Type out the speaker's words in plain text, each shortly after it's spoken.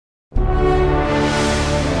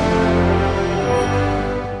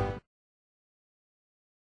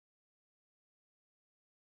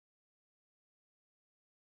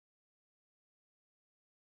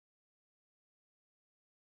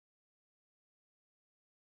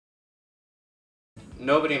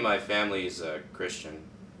Nobody in my family is a Christian.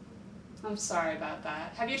 I'm sorry about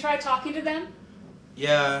that. Have you tried talking to them?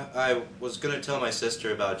 Yeah, I was going to tell my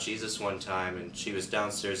sister about Jesus one time, and she was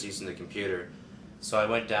downstairs using the computer. So I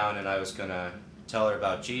went down and I was going to tell her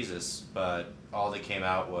about Jesus, but all that came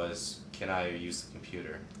out was, can I use the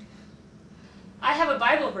computer? I have a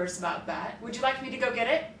Bible verse about that. Would you like me to go get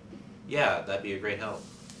it? Yeah, that'd be a great help.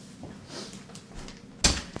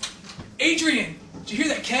 Adrian, did you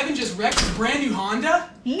hear that Kevin just wrecked his brand new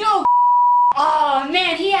Honda? No. Oh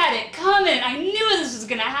man, he had it coming. I knew this was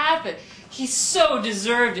gonna happen. He so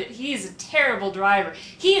deserved it. He is a terrible driver.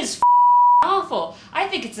 He is awful. I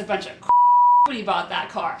think it's a bunch of when he bought that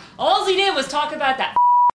car. All he did was talk about that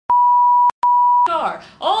car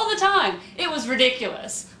all the time. It was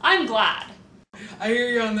ridiculous. I'm glad. I hear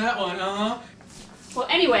you on that one, Well,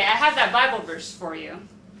 anyway, I have that Bible verse for you.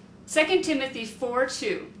 2 Timothy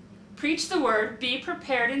 4:2. Preach the word, be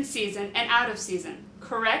prepared in season and out of season.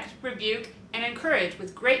 Correct, rebuke, and encourage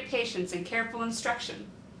with great patience and careful instruction.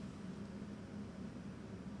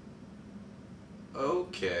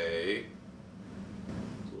 Okay.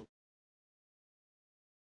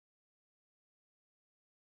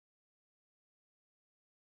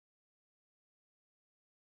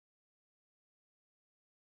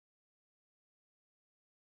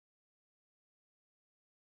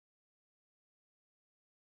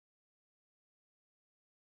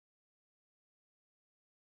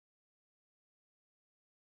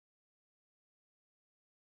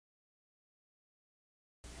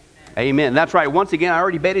 Amen. That's right. Once again, I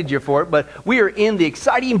already baited you for it, but we are in the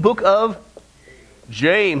exciting book of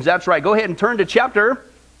James. That's right. Go ahead and turn to chapter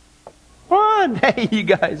 1. Hey, you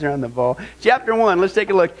guys are on the ball. Chapter 1. Let's take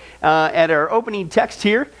a look at our opening text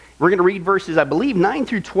here. We're going to read verses, I believe, 9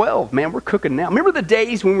 through 12. Man, we're cooking now. Remember the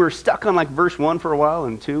days when we were stuck on like verse 1 for a while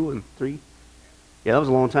and 2 and 3? Yeah, that was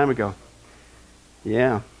a long time ago.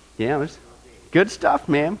 Yeah, that's good stuff,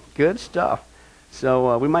 man. Good stuff.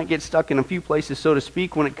 So we might get stuck in a few places, so to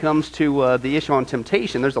speak, when it comes to the issue on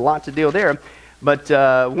temptation. There's a lot to deal there. But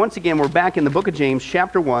once again, we're back in the book of James,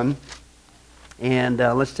 chapter 1. And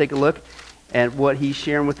let's take a look at what he's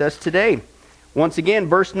sharing with us today. Once again,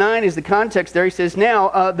 verse 9 is the context there. He says,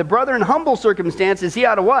 now, the brother in humble circumstances, he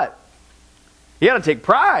ought to what? He ought to take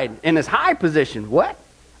pride in his high position. What?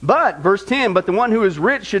 But, verse 10, but the one who is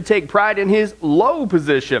rich should take pride in his low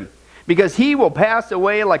position, because he will pass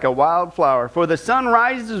away like a wild flower. For the sun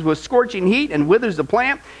rises with scorching heat and withers the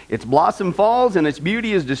plant. Its blossom falls and its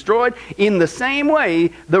beauty is destroyed. In the same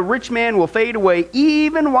way, the rich man will fade away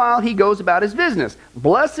even while he goes about his business.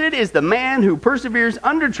 Blessed is the man who perseveres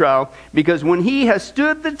under trial, because when he has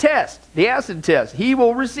stood the test, the acid test, he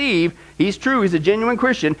will receive, he's true, he's a genuine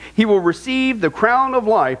Christian, he will receive the crown of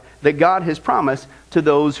life that God has promised to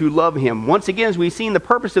those who love him. Once again, as we've seen the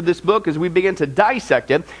purpose of this book, as we begin to dissect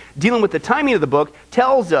it, dealing with the timing of the book,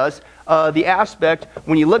 tells us the aspect,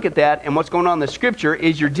 when you look at that and what's going on in the scripture,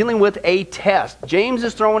 is you're dealing with a test. James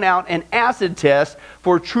is throwing out an acid test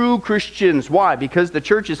for true Christians. Why? Because the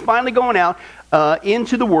church is finally going out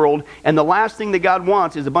into the world, and the last thing that God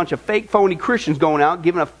wants is a bunch of fake, phony Christians going out,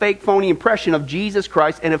 giving a fake, phony impression of Jesus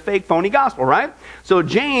Christ and a fake, phony gospel, right? So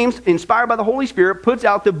James, inspired by the Holy Spirit, puts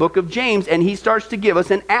out the book of James, and he starts to give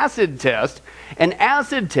us an acid test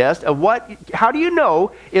of how do you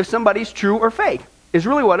know if somebody's true or fake? Is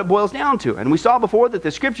really what it boils down to. And we saw before that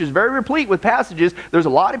the scripture is very replete with passages. There's a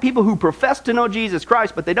lot of people who profess to know Jesus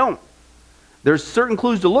Christ, but they don't. There's certain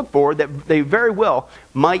clues to look for that they very well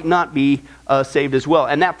might not be saved as well.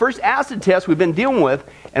 And that first acid test we've been dealing with,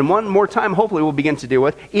 and one more time hopefully we'll begin to deal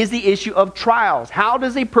with, is the issue of trials. How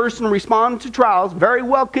does a person respond to trials? Very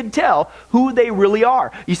well could tell who they really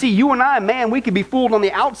are. You see, you and I, man, we could be fooled on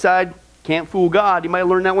the outside. Can't fool God. You might have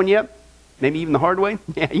learned that one yet? Maybe even the hard way?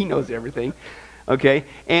 Yeah, he knows everything. Okay,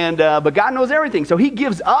 and but God knows everything, so he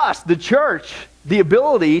gives us, the church, the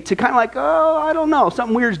ability to kind of like, oh, I don't know,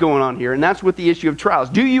 something weird's going on here, and that's with the issue of trials.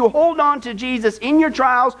 Do you hold on to Jesus in your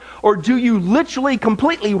trials, or do you literally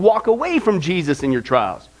completely walk away from Jesus in your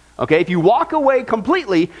trials? Okay, if you walk away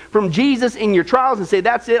completely from Jesus in your trials and say,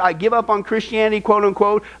 that's it, I give up on Christianity, quote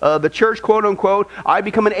unquote, the church, quote unquote, I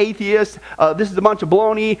become an atheist, this is a bunch of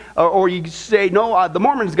baloney, or you say, no, the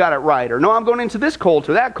Mormons got it right, or no, I'm going into this cult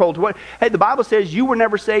or that cult. Hey, the Bible says you were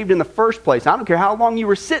never saved in the first place. I don't care how long you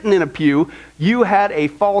were sitting in a pew, you had a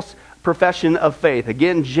false profession of faith.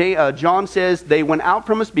 Again, John says they went out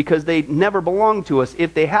from us because they never belonged to us.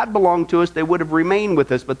 If they had belonged to us, they would have remained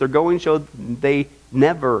with us, but their going showed they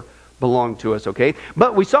never belonged to us, okay?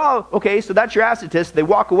 But we saw, okay, so that's your acid test. They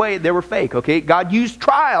walk away, they were fake, okay? God used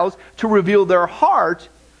trials to reveal their heart,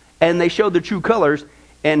 and they showed their true colors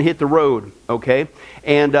and hit the road, okay?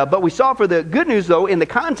 And but we saw for the good news, though, in the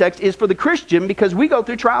context, is for the Christian, because we go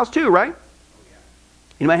through trials too, right?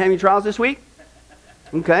 Anybody have any trials this week?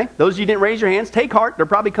 Okay. Those of you who didn't raise your hands, take heart. They're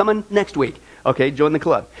probably coming next week. Okay, join the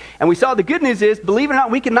club. And we saw the good news is, believe it or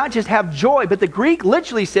not, we can not just have joy, but the Greek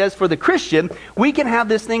literally says for the Christian, we can have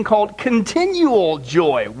this thing called continual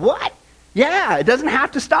joy. What? Yeah, it doesn't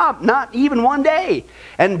have to stop, not even one day.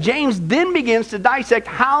 And James then begins to dissect,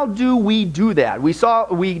 how do we do that? We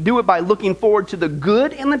do it by looking forward to the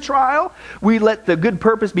good in the trial. We let the good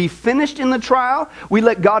purpose be finished in the trial. We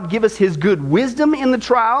let God give us his good wisdom in the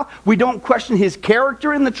trial. We don't question his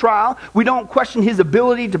character in the trial. We don't question his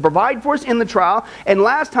ability to provide for us in the trial. And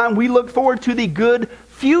last time we looked forward to the good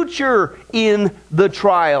future in the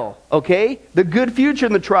trial, okay? The good future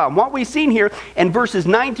in the trial. And what we've seen here in verses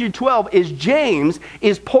 9 through 12 is James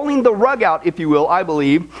is pulling the rug out, if you will, I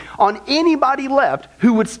believe, on anybody left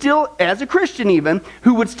who would still, as a Christian even,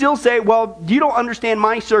 who would still say, well, you don't understand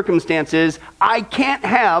my circumstances. I can't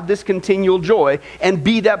have this continual joy and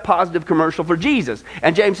be that positive commercial for Jesus.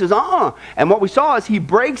 And James says, And what we saw is he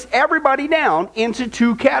breaks everybody down into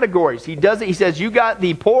two categories. He does it. He says, you got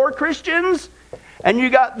the poor Christians, and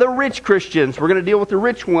you got the rich Christians. We're going to deal with the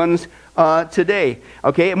rich ones today.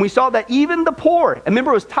 Okay, and we saw that even the poor, and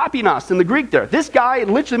remember it was tapinos in the Greek there. This guy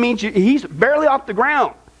literally means he's barely off the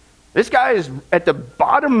ground. This guy is at the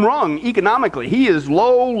bottom rung economically. He is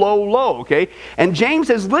low, okay? And James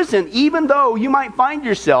says, listen, even though you might find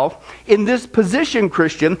yourself in this position,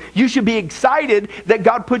 Christian, you should be excited that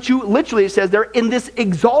God put you, literally it says there, in this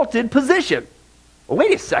exalted position. Well,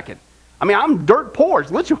 wait a second. I mean, I'm dirt poor.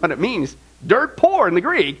 It's literally what it means. Dirt poor in the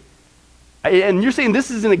Greek. And you're saying this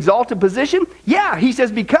is an exalted position? Yeah, he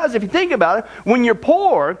says, because if you think about it, when you're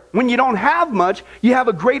poor, when you don't have much, you have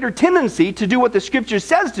a greater tendency to do what the Scripture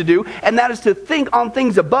says to do, and that is to think on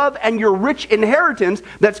things above and your rich inheritance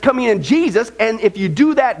that's coming in Jesus. And if you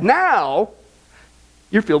do that now,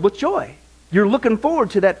 you're filled with joy. You're looking forward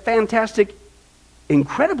to that fantastic,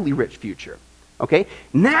 incredibly rich future. Okay?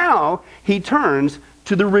 Now he turns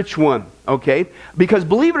to the rich one, okay? Because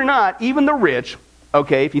believe it or not, even the rich,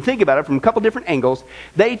 okay, if you think about it from a couple different angles,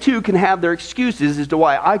 they too can have their excuses as to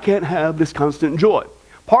why I can't have this constant joy.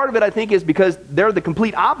 Part of it, I think, is because they're the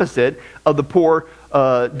complete opposite of the poor,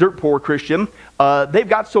 dirt poor Christian. They've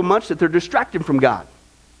got so much that they're distracted from God.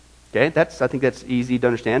 Okay, I think that's easy to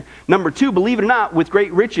understand. Number two, believe it or not, with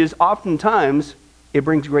great riches, oftentimes it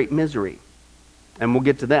brings great misery. And we'll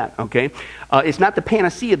get to that, okay? It's not the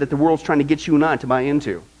panacea that the world's trying to get you and I to buy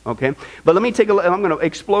into, okay? But let me take a look. I'm going to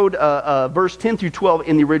explode verse 10 through 12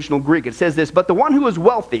 in the original Greek. It says this, but the one who is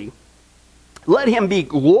wealthy, let him be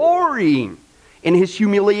glorying in his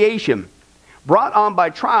humiliation, brought on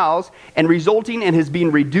by trials and resulting in his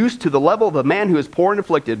being reduced to the level of a man who is poor and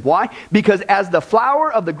afflicted. Why? Because as the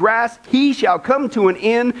flower of the grass, he shall come to an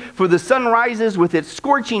end, for the sun rises with its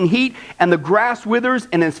scorching heat, and the grass withers,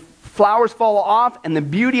 and its flowers fall off, and the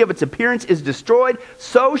beauty of its appearance is destroyed.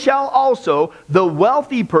 So shall also the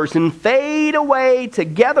wealthy person fade away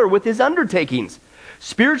together with his undertakings.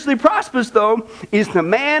 Spiritually prosperous, though, is the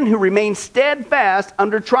man who remains steadfast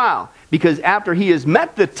under trial. Because after he has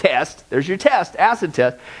met the test, there's your test, acid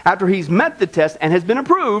test, after he's met the test and has been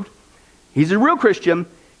approved, he's a real Christian,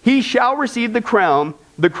 he shall receive the crown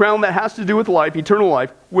that has to do with life, eternal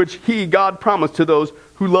life, which God promised to those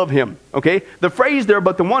who love him. Okay? The phrase there,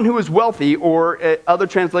 but the one who is wealthy, or other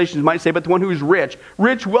translations might say, but the one who is rich.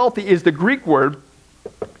 Rich, wealthy is the Greek word,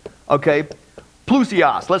 okay,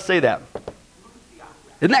 plusios. Let's say that.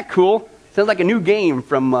 Isn't that cool? Sounds like a new game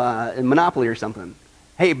from Monopoly or something.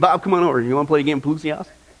 Hey, Bob, come on over. You want to play a game of plusios?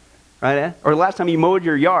 Right, Ed? Or the last time you mowed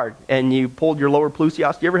your yard and you pulled your lower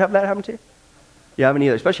plusios. Do you ever have that happen to you? You haven't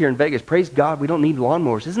either, especially here in Vegas. Praise God, we don't need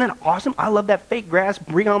lawnmowers. Isn't that awesome? I love that fake grass.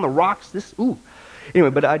 Bring on the rocks.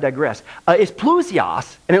 Anyway, but I digress. It's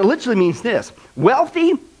plusios, and it literally means this.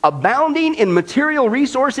 Wealthy, abounding in material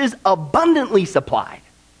resources, abundantly supplied.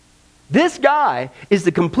 This guy is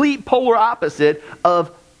the complete polar opposite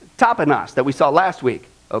of tapinos that we saw last week.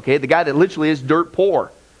 Okay, the guy that literally is dirt poor.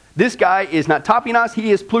 This guy is not tapinos,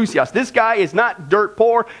 he is plusios. This guy is not dirt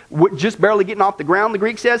poor, just barely getting off the ground, the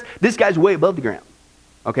Greek says. This guy's way above the ground.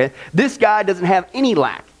 Okay? This guy doesn't have any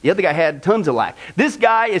lack. The other guy had tons of lack. This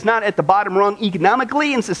guy is not at the bottom rung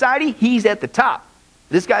economically in society, he's at the top.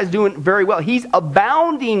 This guy's doing very well. He's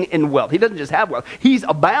abounding in wealth. He doesn't just have wealth. He's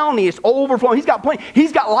abounding, it's overflowing. He's got plenty.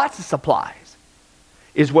 He's got lots of supplies,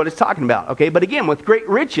 is what it's talking about. Okay? But again, with great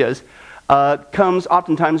riches comes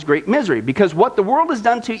oftentimes great misery, because what the world has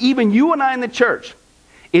done to even you and I in the church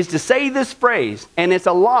is to say this phrase, and it's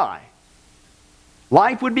a lie.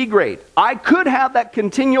 Life would be great. I could have that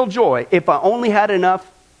continual joy if I only had enough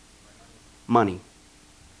money.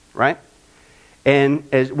 Right? And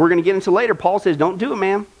as we're going to get into later, Paul says, don't do it,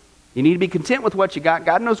 man. You need to be content with what you got.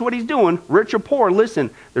 God knows what he's doing. Rich or poor, listen,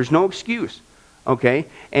 there's no excuse. Okay?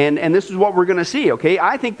 And this is what we're going to see. Okay?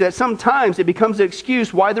 I think that sometimes it becomes an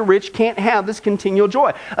excuse why the rich can't have this continual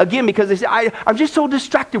joy. Again, because they say, I'm just so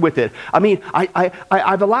distracted with it. I mean,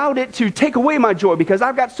 I've allowed it to take away my joy because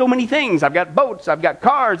I've got so many things. I've got boats, I've got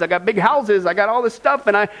cars, I've got big houses, I got all this stuff,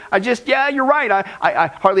 and I just, yeah, you're right. I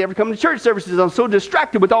hardly ever come to church services. I'm so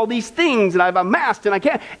distracted with all these things, and I've amassed, and I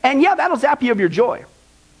can't. And yeah, that'll zap you of your joy.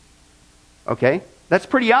 Okay? That's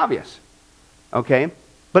pretty obvious. Okay?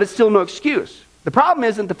 But it's still no excuse. The problem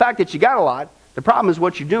isn't the fact that you got a lot. The problem is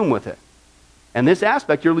what you're doing with it. And this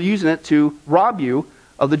aspect, you're using it to rob you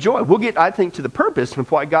of the joy. We'll get, I think, to the purpose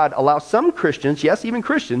of why God allows some Christians, yes, even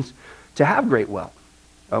Christians, to have great wealth.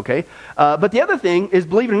 Okay? But the other thing is,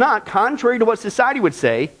 believe it or not, contrary to what society would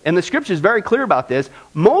say, and the Scripture is very clear about this,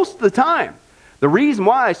 most of the time, the reason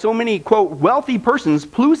why so many, quote, wealthy persons,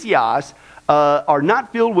 plusias, are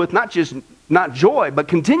not filled with not joy, but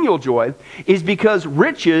continual joy, is because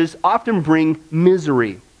riches often bring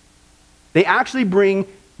misery. They actually bring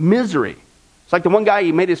misery. It's like the one guy,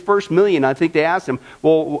 he made his first $1 million. I think they asked him,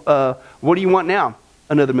 well, what do you want now?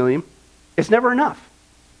 Another $1 million. It's never enough.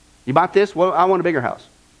 You bought this? Well, I want a bigger house.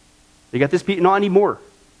 You got this piece? No, I need more.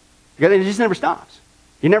 It just never stops.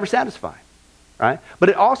 You're never satisfied. Right? But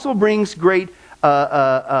it also brings great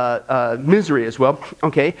misery as well.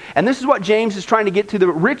 Okay? And this is what James is trying to get to the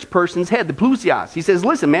rich person's head, the plusias. He says,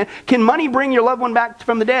 listen, man, can money bring your loved one back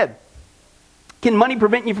from the dead? Can money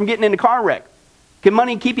prevent you from getting in a car wreck? Can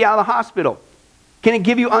money keep you out of the hospital? Can it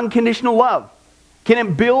give you unconditional love? Can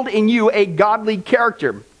it build in you a godly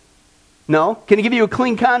character? No. Can it give you a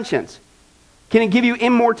clean conscience? Can it give you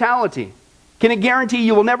immortality? Can it guarantee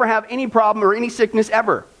you will never have any problem or any sickness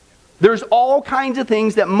ever? There's all kinds of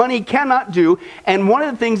things that money cannot do, and one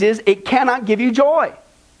of the things is it cannot give you joy.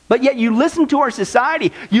 But yet you listen to our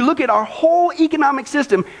society, you look at our whole economic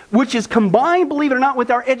system, which is combined, believe it or not, with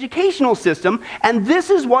our educational system, and this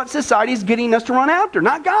is what society is getting us to run after,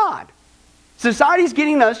 not God. Society is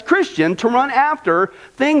getting us, Christian, to run after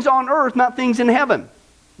things on earth, not things in heaven.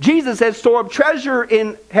 Jesus says, store up treasure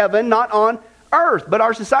in heaven, not on earth. But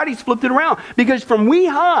our society's flipped it around, because from we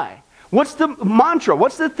high, what's the mantra?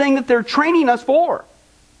 What's the thing that they're training us for?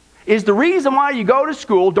 Is the reason why you go to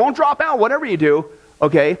school, don't drop out, whatever you do,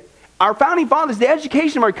 okay? Our founding fathers, the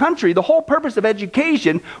education of our country, the whole purpose of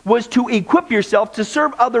education was to equip yourself to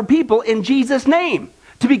serve other people in Jesus' name,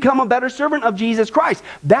 to become a better servant of Jesus Christ.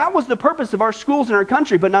 That was the purpose of our schools in our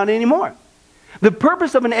country, but not anymore. The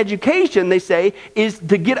purpose of an education, they say, is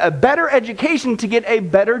to get a better education to get a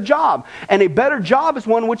better job. And a better job is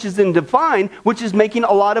one which is defined, which is making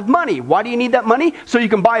a lot of money. Why do you need that money? So you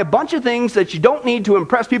can buy a bunch of things that you don't need to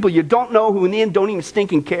impress people you don't know, who in the end don't even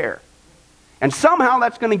stinking care. And somehow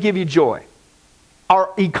that's going to give you joy. Our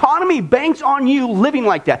economy banks on you living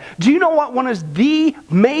like that. Do you know what one is the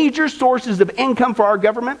major sources of income for our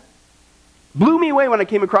government? Blew me away when I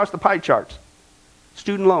came across the pie charts.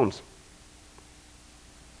 Student loans.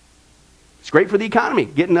 It's great for the economy,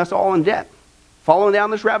 getting us all in debt. Following down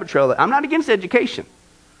this rabbit trail. I'm not against education.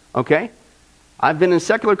 Okay? I've been in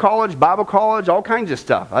secular college, Bible college, all kinds of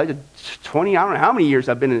stuff. I did 20, I don't know how many years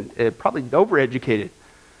I've been probably overeducated.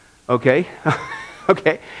 Okay?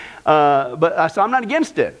 Okay? So I'm not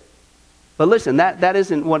against it. But listen, that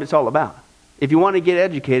isn't what it's all about. If you want to get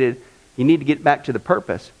educated, you need to get back to the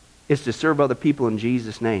purpose. It's to serve other people in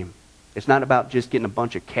Jesus' name. It's not about just getting a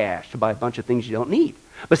bunch of cash to buy a bunch of things you don't need.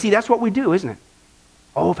 But see, that's what we do, isn't it?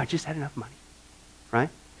 Oh, if I just had enough money. Right?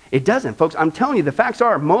 It doesn't, folks. I'm telling you, the facts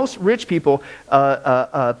are most rich people,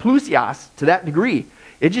 plusias, to that degree,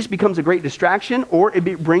 it just becomes a great distraction or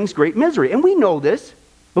it brings great misery. And we know this,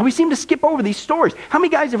 but we seem to skip over these stories. How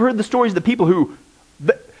many guys have heard the stories of the people who,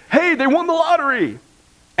 hey, they won the lottery.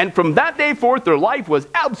 And from that day forth, their life was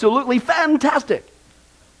absolutely fantastic.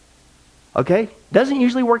 Okay? Doesn't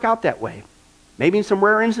usually work out that way. Maybe in some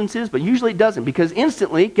rare instances, but usually it doesn't. Because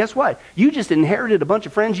instantly, guess what? You just inherited a bunch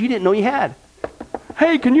of friends you didn't know you had.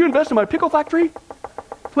 Hey, can you invest in my pickle factory?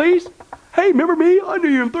 Please? Hey, remember me? I knew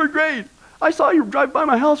you in 3rd grade. I saw you drive by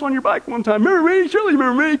my house on your bike one time. Remember me? Surely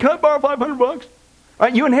remember me. Can I borrow $500?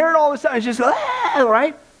 Right? You inherit all this stuff. It's just,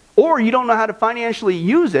 right? Or you don't know how to financially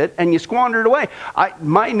use it and you squander it away.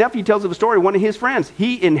 My nephew tells of a story, one of his friends.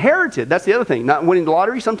 He inherited. That's the other thing. Not winning the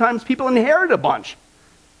lottery. Sometimes people inherit a bunch.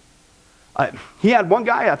 He had one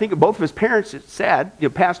guy, I think both of his parents, it's sad,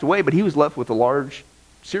 passed away, but he was left with a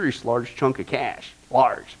serious large chunk of cash.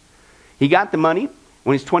 Large. He got the money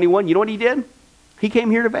when he's 21. You know what he did? He came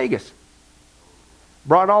here to Vegas.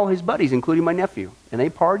 brought all his buddies, including my nephew. And they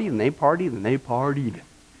partied, and they partied, and they partied.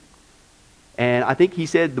 And I think he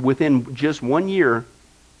said within just 1 year,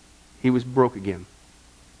 he was broke again.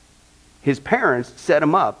 His parents set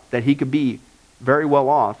him up that he could be very well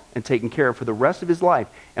off and taken care of for the rest of his life.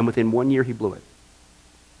 And within 1 year, he blew it.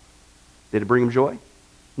 Did it bring him joy?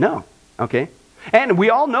 No. Okay. And we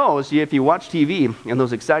all know, see, if you watch TV and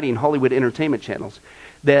those exciting Hollywood entertainment channels,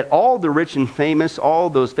 that all the rich and famous, all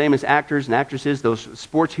those famous actors and actresses, those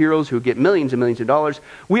sports heroes who get millions and millions of dollars,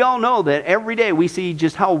 we all know that every day we see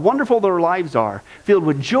just how wonderful their lives are, filled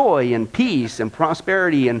with joy and peace and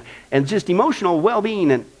prosperity and just emotional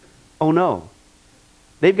well-being. And oh no,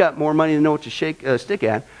 they've got more money than know what to stick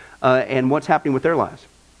at, and what's happening with their lives.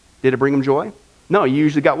 Did it bring them joy? No, you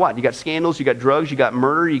usually got what? You got scandals, you got drugs, you got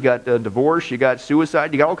murder, you got divorce, you got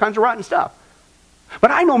suicide, you got all kinds of rotten stuff.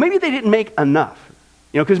 But I know maybe they didn't make enough.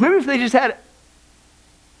 Because maybe if they just had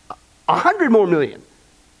 100 more million,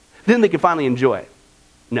 then they could finally enjoy it.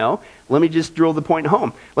 No, let me just drill the point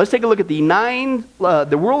home. Let's take a look at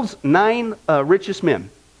the world's 9 richest men.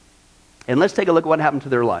 And let's take a look at what happened to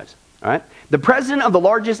their lives. All right? The president of the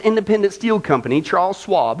largest independent steel company, Charles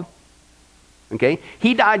Schwab, okay,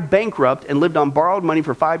 he died bankrupt and lived on borrowed money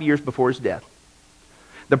for 5 years before his death.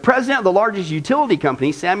 The president of the largest utility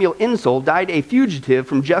company, Samuel Insull, died a fugitive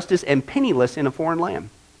from justice and penniless in a foreign land.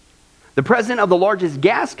 The president of the largest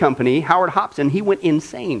gas company, Howard Hopson, he went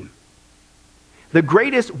insane. The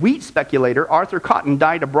greatest wheat speculator, Arthur Cotton,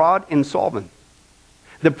 died abroad insolvent.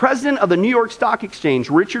 The president of the New York Stock Exchange,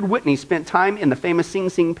 Richard Whitney, spent time in the famous Sing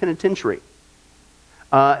Sing Penitentiary.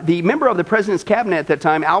 The member of the president's cabinet at that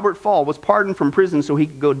time, Albert Fall, was pardoned from prison so he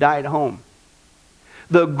could go die at home.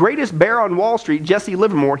 The greatest bear on Wall Street, Jesse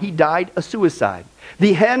Livermore, he died a suicide.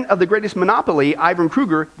 The head of the greatest monopoly, Ivan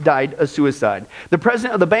Kruger, died a suicide. The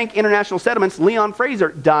president of the Bank International Settlements, Leon Fraser,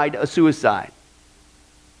 died a suicide.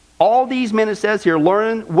 All these men, it says here,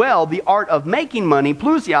 learned well the art of making money,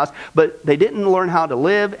 plusios, but they didn't learn how to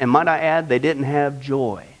live, and might I add, they didn't have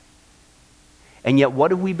joy. And yet,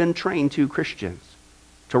 what have we been trained to, Christians,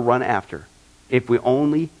 to run after if we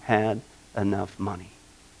only had enough money?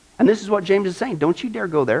 And this is what James is saying. Don't you dare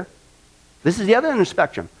go there. This is the other end of the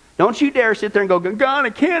spectrum. Don't you dare sit there and go, God,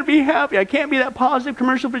 I can't be happy. I can't be that positive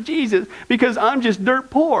commercial for Jesus because I'm just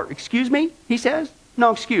dirt poor. Excuse me, he says.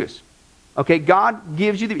 No excuse. Okay, God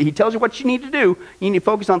gives you, he tells you what you need to do. You need to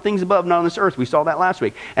focus on things above, not on this earth. We saw that last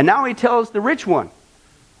week. And now he tells the rich one,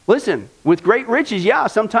 listen, with great riches, yeah,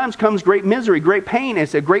 sometimes comes great misery, great pain.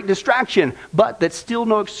 It's a great distraction, but that's still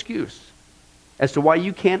no excuse as to why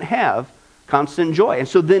you can't have constant joy. And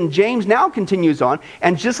so then James now continues on,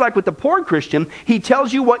 and just like with the poor Christian, he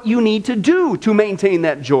tells you what you need to do to maintain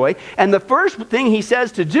that joy. And the first thing he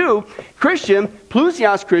says to do, Christian,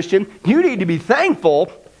 plusios Christian, you need to be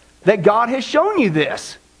thankful that God has shown you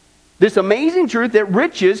this amazing truth that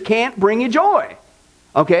riches can't bring you joy.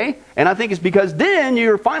 Okay? And I think it's because then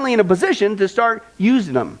you're finally in a position to start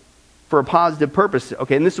using them for a positive purpose.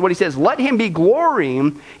 Okay, and this is what he says. Let him be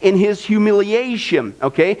glorying in his humiliation.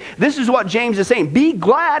 Okay, this is what James is saying. Be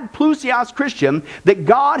glad, plusios Christian, that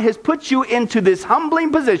God has put you into this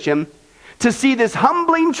humbling position to see this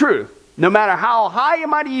humbling truth. No matter how high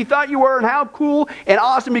and mighty you thought you were and how cool and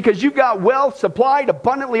awesome because you've got wealth supplied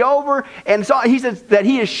abundantly over. And so he says that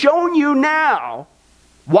he has shown you now,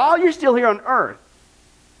 while you're still here on earth,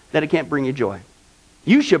 that it can't bring you joy.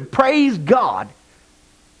 You should praise God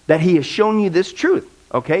that he has shown you this truth,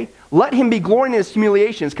 okay? Let him be glorying in his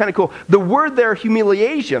humiliation. It's kind of cool. The word there,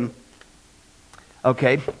 humiliation,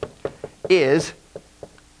 okay, is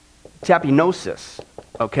tapinosis,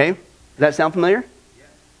 okay? Does that sound familiar? Yeah.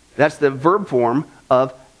 That's the verb form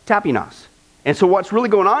of tapinos. And so what's really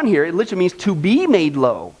going on here, it literally means to be made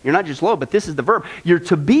low. You're not just low, but this is the verb. You're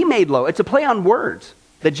to be made low. It's a play on words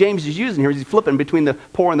that James is using here. He's flipping between the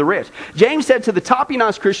poor and the rich. James said to the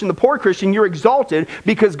tapinos Christian, the poor Christian, you're exalted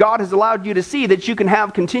because God has allowed you to see that you can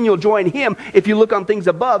have continual joy in him if you look on things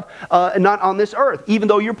above and not on this earth, even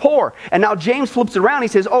though you're poor. And now James flips it around. He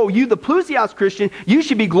says, oh, you the plusios Christian, you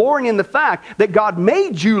should be glorying in the fact that God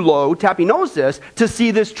made you low, tapinosis, to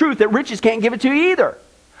see this truth that riches can't give it to you either.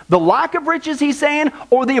 The lack of riches, he's saying,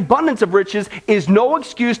 or the abundance of riches is no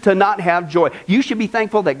excuse to not have joy. You should be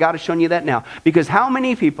thankful that God has shown you that now. Because how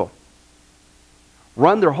many people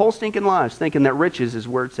run their whole stinking lives thinking that riches is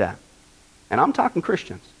where it's at? And I'm talking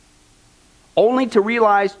Christians. Only to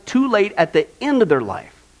realize too late at the end of their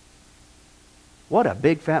life. What a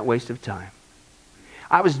big fat waste of time.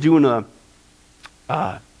 I was doing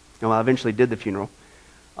I eventually did the funeral.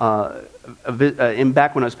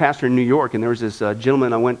 Back when I was pastor in New York, and there was this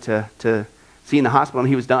gentleman I went to see in the hospital, and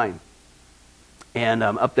he was dying. And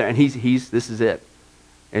up there, and he's this is it.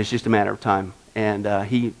 It's just a matter of time. And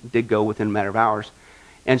he did go within a matter of hours.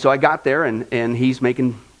 And so I got there, and he's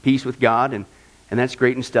making peace with God, and that's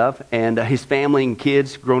great and stuff. And his family and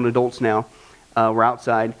kids, grown adults now, were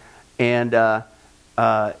outside. And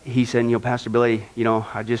he said, Pastor Billy,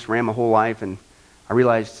 I just ran my whole life, and I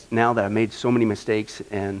realized now that I made so many mistakes.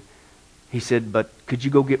 And he said, but could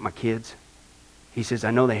you go get my kids? He says,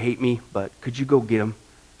 I know they hate me, but could you go get them?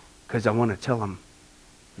 Because I want to tell them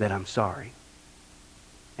that I'm sorry.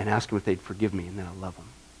 And ask them if they'd forgive me, and then I love them.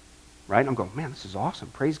 Right? I'm going, man, this is awesome.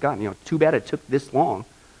 Praise God. Too bad it took this long.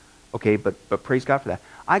 Okay, but praise God for that.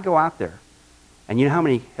 I go out there, and you know how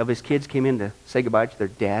many of his kids came in to say goodbye to their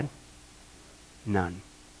dad? None.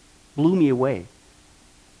 Blew me away.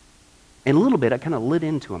 And a little bit, I kind of lit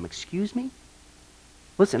into him. Excuse me?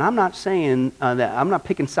 Listen, I'm not saying that I'm not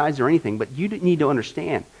picking sides or anything, but you need to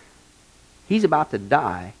understand. He's about to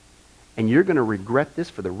die, and you're going to regret this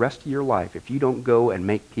for the rest of your life if you don't go and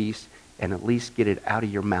make peace and at least get it out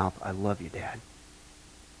of your mouth. I love you, Dad.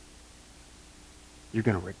 You're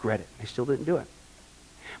going to regret it. They still didn't do it.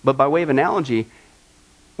 But by way of analogy,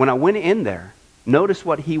 when I went in there, notice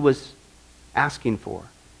what he was asking for.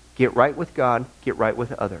 Get right with God, get right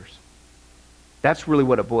with others. That's really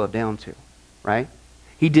what it boiled down to, right?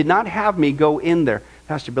 He did not have me go in there.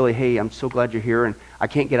 Pastor Billy, hey, I'm so glad you're here, and I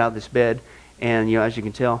can't get out of this bed. And, as you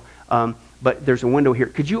can tell, but there's a window here.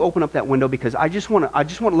 Could you open up that window? Because I just want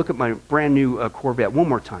to look at my brand new Corvette one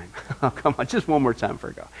more time. Oh, come on, just one more time for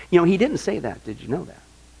a go. He didn't say that. Did you know that?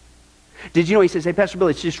 Did you know he says, hey, Pastor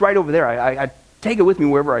Billy, it's just right over there. I take it with me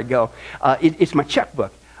wherever I go. It's my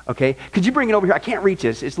checkbook. Okay? Could you bring it over here? I can't reach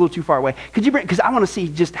this. It's a little too far away. Could you bring it? Because I want to see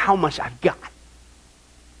just how much I've got.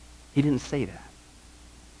 He didn't say that.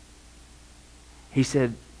 He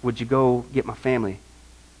said, would you go get my family?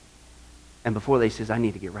 And before that, he says, I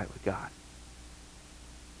need to get right with God.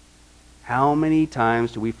 How many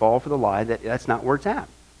times do we fall for the lie that that's not where it's at?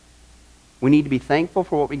 We need to be thankful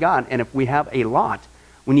for what we got. And if we have a lot,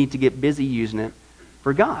 we need to get busy using it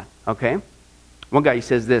for God. Okay? One guy, he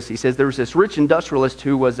says this. He says there was this rich industrialist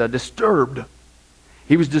who was disturbed.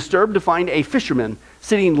 He was disturbed to find a fisherman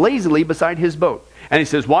sitting lazily beside his boat. And he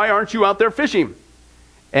says, why aren't you out there fishing?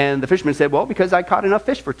 And the fisherman said, well, because I caught enough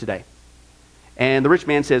fish for today. And the rich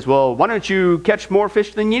man says, well, why don't you catch more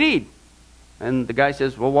fish than you need? And the guy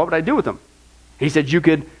says, well, what would I do with them? He said, you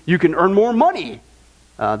can earn more money.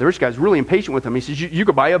 The rich guy's really impatient with him. He says, you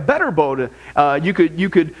could buy a better boat. You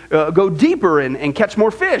could go deeper and catch more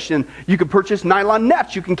fish. And you could purchase nylon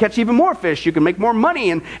nets. You can catch even more fish. You can make more money.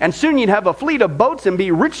 And soon you'd have a fleet of boats and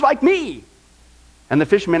be rich like me. And the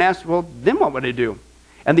fisherman asked, well, then what would I do?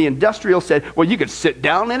 And the industrial said, well, you could sit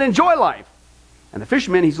down and enjoy life. And the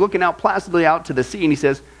fisherman, he's looking out placidly out to the sea, and he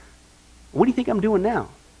says, what do you think I'm doing now?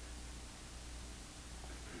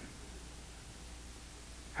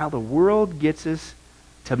 How the world gets us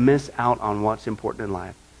to miss out on what's important in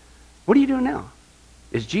life. What are you doing now?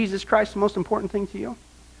 Is Jesus Christ the most important thing to you?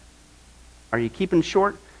 Are you keeping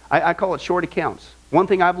short? I call it short accounts. One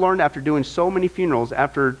thing I've learned after doing so many funerals,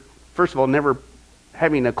 after, first of all, never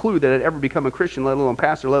having a clue that I'd ever become a Christian, let alone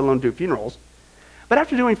pastor, let alone do funerals. But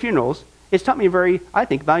after doing funerals, it's taught me a very, I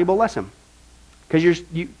think, valuable lesson. Because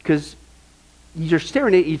you're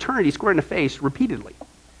staring at eternity square in the face repeatedly.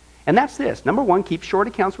 And that's this. Number one, keep short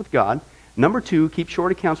accounts with God. Number two, keep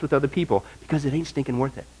short accounts with other people. Because it ain't stinking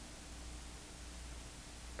worth it.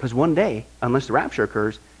 Because one day, unless the rapture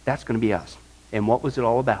occurs, that's going to be us. And what was it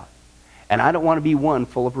all about? And I don't want to be one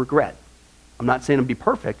full of regret. I'm not saying I'll be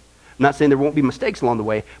perfect. I'm not saying there won't be mistakes along the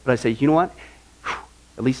way. But I say, you know what?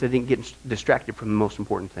 At least I didn't get distracted from the most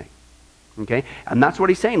important thing. Okay? And that's what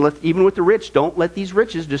he's saying. Even with the rich, don't let these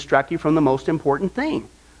riches distract you from the most important thing.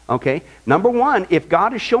 Okay? Number one, if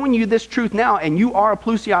God is showing you this truth now and you are a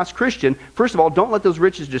Plusios Christian, first of all, don't let those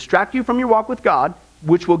riches distract you from your walk with God,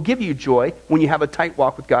 which will give you joy when you have a tight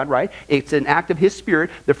walk with God, right? It's an act of His Spirit.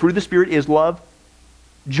 The fruit of the Spirit is love,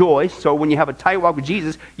 joy. So when you have a tight walk with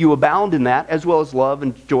Jesus, you abound in that, as well as love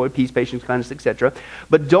and joy, peace, patience, kindness, etc.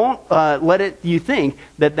 But don't let you think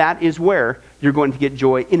that that is where you're going to get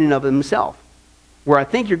joy in and of themselves. Where I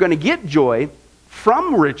think you're going to get joy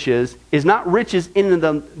from riches is not riches in and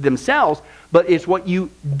of themselves, but it's what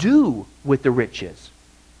you do with the riches.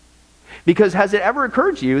 Because has it ever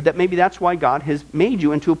occurred to you that maybe that's why God has made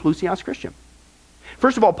you into a Plusios Christian?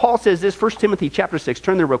 First of all, Paul says this, 1 Timothy chapter 6.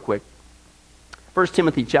 Turn there real quick. 1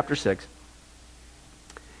 Timothy chapter 6.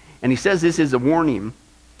 And he says this is a warning,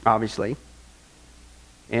 obviously.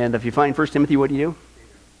 And if you find 1 Timothy, what do?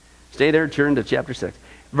 Stay there, turn to chapter 6.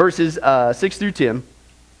 Verses 6 through 10.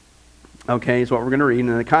 Okay, is what we're going to read.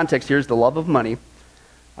 And the context here is the love of money.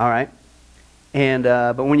 All right. And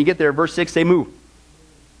but when you get there, verse 6, say moo.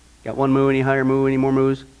 Got one moo, any higher moo, any more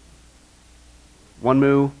moos? One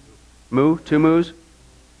moo, moo, two moos?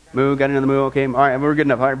 Moo, got another moo, okay. All right, we're good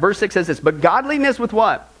enough. All right, verse 6 says this, but godliness with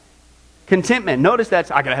what? Contentment. Notice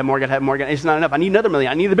that's, I gotta have more, it's not enough. I need another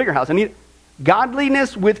million. I need a bigger house.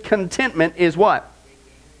 Godliness with contentment is what?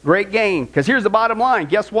 Great gain. Because here's the bottom line.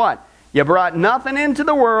 Guess what? You brought nothing into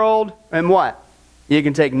the world, and what? You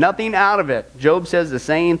can take nothing out of it. Job says the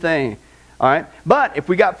same thing. All right? But if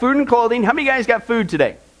we got food and clothing, how many guys got food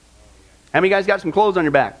today? How many guys got some clothes on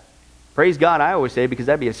your back? Praise God, I always say, because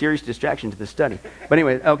that'd be a serious distraction to the study. But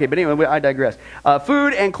anyway, I digress.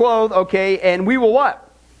 Food and clothes, okay, and we will what?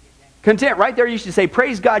 Content. Right there you should say,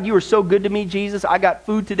 praise God, you are so good to me, Jesus. I got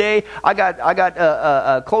food today. I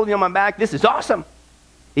got clothing on my back. This is awesome.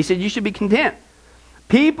 He said you should be content.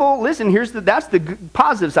 People, listen, that's the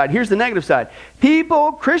positive side. Here's the negative side.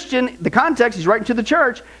 People, Christian, the context is right into the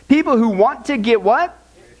church. People who want to get what?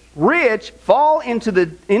 Rich fall into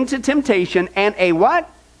temptation and a what?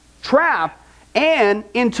 Trap, and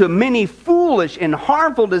into many foolish and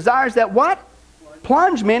harmful desires that what?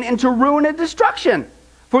 Plunge men into ruin and destruction.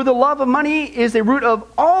 For the love of money is the root of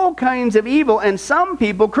all kinds of evil, and some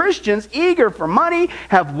people, Christians, eager for money,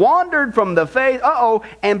 have wandered from the faith,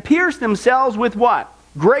 and pierced themselves with what?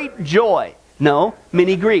 Great joy. No,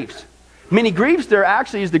 many griefs. Many griefs there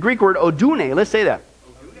actually is the Greek word odune. Let's say that.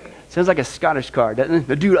 Sounds like a Scottish car, doesn't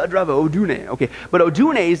it? Dude, I'd drive a odune. Okay, but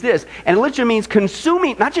odune is this, and it literally means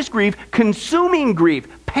consuming, not just grief, consuming grief,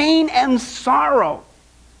 pain and sorrow.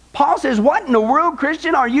 Paul says, what in the world,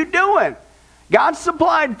 Christian, are you doing? God's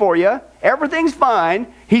supplied for you. Everything's fine.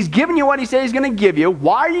 He's given you what he said he's going to give you.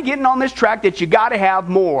 Why are you getting on this track that you got to have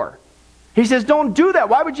more? He says, don't do that.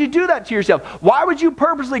 Why would you do that to yourself? Why would you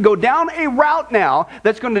purposely go down a route now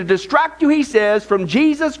that's going to distract you, he says, from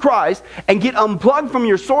Jesus Christ and get unplugged from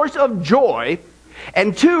your source of joy?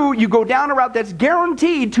 And two, you go down a route that's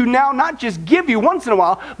guaranteed to now not just give you once in a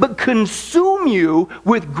while, but consume you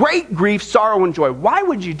with great grief, sorrow, and joy. Why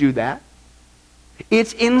would you do that?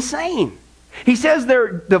 It's insane. He says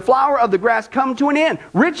the flower of the grass come to an end.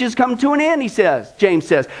 Riches come to an end, he says. James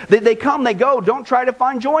says. They come, they go. Don't try to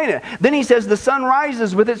find joy in it. Then he says the sun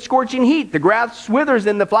rises with its scorching heat. The grass withers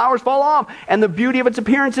and the flowers fall off. And the beauty of its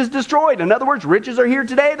appearance is destroyed. In other words, riches are here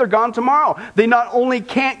today. They're gone tomorrow. They not only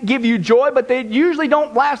can't give you joy, but they usually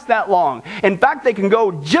don't last that long. In fact, they can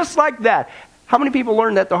go just like that. How many people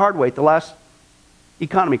learned that the hard way at the last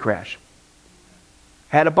economy crash?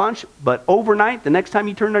 Had a bunch, but overnight, the next time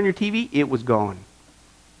you turned on your TV, it was gone.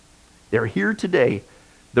 They're here today,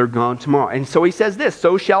 they're gone tomorrow. And so he says this,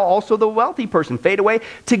 so shall also the wealthy person fade away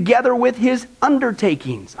together with his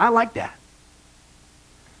undertakings. I like that.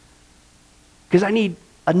 Because I need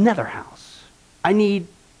another house. I need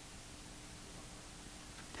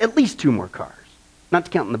at least 2 more cars. Not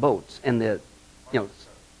to count the boats and the,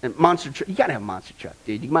 monster truck. You got to have a monster truck,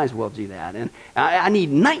 dude. You might as well do that. And I need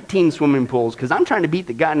 19 swimming pools because I'm trying to beat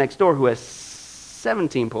the guy next door who has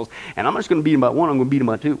 17 pools. And I'm not just going to beat him by 1, I'm going to beat him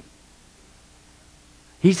by 2.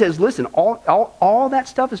 He says, listen, all that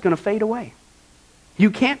stuff is going to fade away. You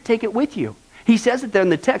can't take it with you. He says it there in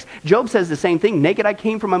the text. Job says the same thing. Naked I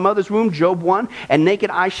came from my mother's womb, Job 1, and naked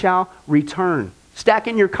I shall return. Stack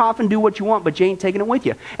in your coffin, do what you want, but you ain't taking it with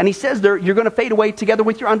you. And he says there, you're going to fade away together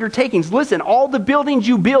with your undertakings. Listen, all the buildings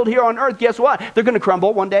you build here on earth, guess what? They're going to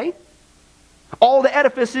crumble one day. All the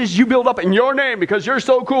edifices you build up in your name because you're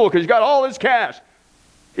so cool, because you got all this cash.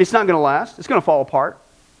 It's not going to last. It's going to fall apart.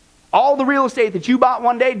 All the real estate that you bought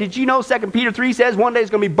one day, did you know 2 Peter 3 says one day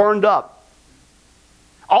it's going to be burned up?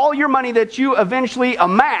 All your money that you eventually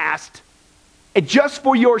amassed, just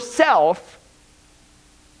for yourself,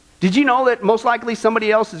 did you know that most likely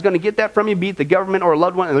somebody else is going to get that from you, be it the government or a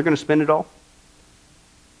loved one, and they're going to spend it all?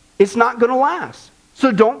 It's not going to last.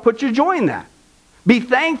 So don't put your joy in that. Be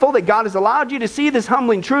thankful that God has allowed you to see this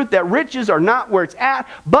humbling truth that riches are not where it's at,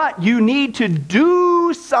 but you need to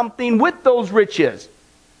do something with those riches.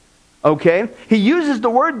 Okay? He uses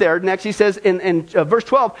the word there, next he says in verse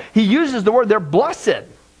 12, he uses the word there, blessed.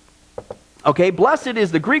 Okay? Blessed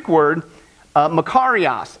is the Greek word,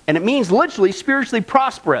 makarios, and it means literally spiritually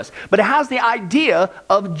prosperous, but it has the idea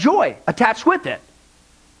of joy attached with it.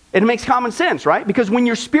 It makes common sense, right? Because when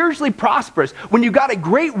you're spiritually prosperous, when you've got a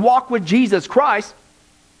great walk with Jesus Christ,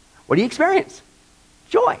 what do you experience?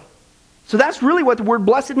 Joy. So that's really what the word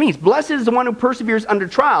blessed means. Blessed is the one who perseveres under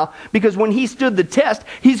trial, because when he stood the test,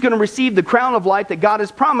 he's going to receive the crown of life that God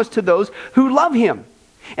has promised to those who love him.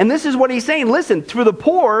 And this is what he's saying. Listen, for the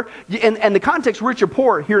poor, and the context, rich or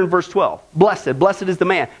poor, here in verse 12. Blessed. Blessed is the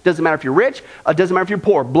man. Doesn't matter if you're rich. Doesn't matter if you're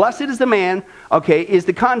poor. Blessed is the man, okay, is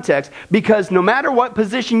the context. Because no matter what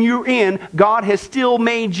position you're in, God has still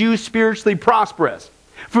made you spiritually prosperous.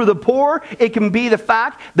 For the poor, it can be the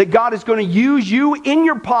fact that God is going to use you in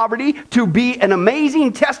your poverty to be an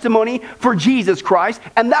amazing testimony for Jesus Christ,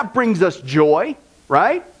 and that brings us joy,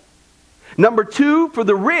 right? Number two, for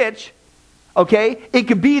the rich, okay, it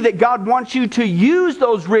could be that God wants you to use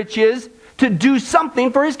those riches to do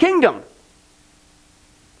something for His kingdom,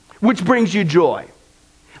 which brings you joy.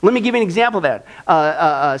 Let me give you an example of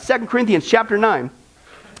that. 2 Corinthians chapter 9,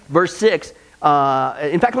 verse 6.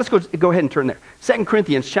 In fact, let's go ahead and turn there. 2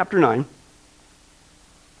 Corinthians chapter 9.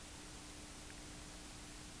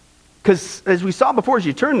 Because as we saw before, as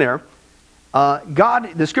you turn there,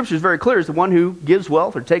 God, the Scripture is very clear, is the one who gives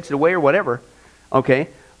wealth or takes it away or whatever. Okay?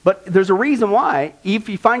 But there's a reason why, if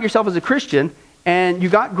you find yourself as a Christian and you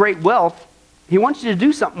got great wealth, He wants you to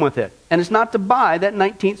do something with it. And it's not to buy that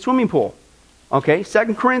 19th swimming pool. Okay?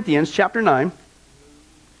 2 Corinthians chapter 9.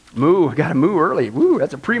 Moo. I got to moo early. Woo,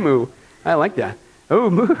 that's a pre-moo. I like that. Oh,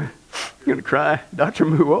 moo. I'm going to cry. Dr.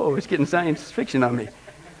 Moo. Oh, it's getting science fiction on me.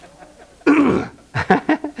 2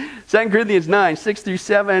 Corinthians 9, 6 through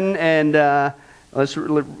 7, and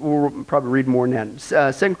we'll probably read more than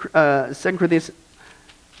that. 2 Corinthians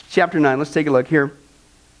chapter 9, let's take a look here.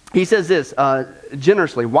 He says this,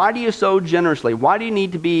 generously. Why do you sow generously? Why do you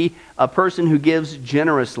need to be a person who gives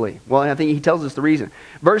generously? Well, I think he tells us the reason.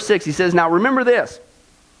 Verse 6, he says, now remember this.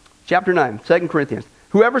 Chapter 9, 2 Corinthians.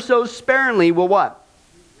 Whoever sows sparingly will what?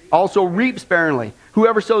 Also reap sparingly.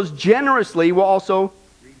 Whoever sows generously will also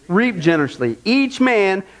reap generously. Each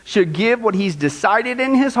man should give what he's decided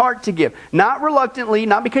in his heart to give. Not reluctantly,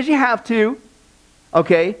 not because you have to.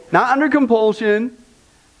 Okay? Not under compulsion.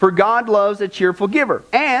 For God loves a cheerful giver.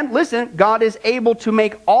 And, listen, God is able to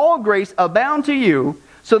make all grace abound to you,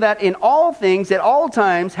 so that in all things, at all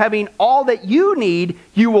times, having all that you need,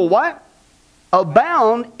 you will what?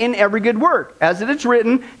 Abound in every good work. As it is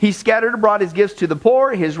written, He scattered abroad His gifts to the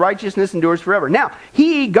poor, His righteousness endures forever. Now,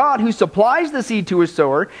 He, God, who supplies the seed to His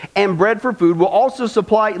sower and bread for food, will also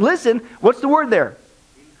supply, listen, what's the word there?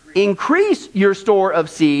 Increase your store of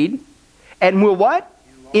seed, and will what?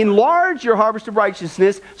 Enlarge your harvest of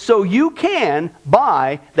righteousness, so you can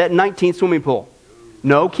buy that 19th swimming pool.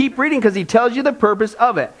 No, keep reading, because he tells you the purpose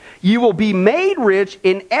of it. You will be made rich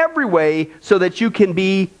in every way, so that you can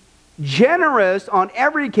be generous on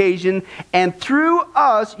every occasion, and through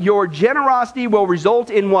us, your generosity will result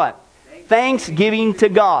in what? Thanksgiving to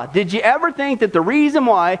God. Did you ever think that the reason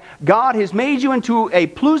why God has made you into a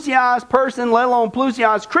plusios person, let alone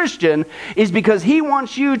plusios Christian, is because He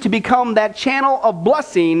wants you to become that channel of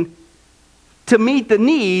blessing to meet the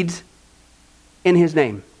needs in His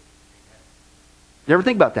name? You ever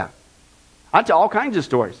think about that? I tell all kinds of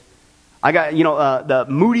stories. I got, the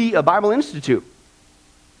Moody Bible Institute.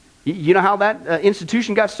 You know how that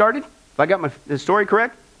institution got started? If I got the story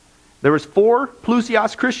correct? There was 4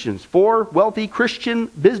 plusios Christians, 4 wealthy Christian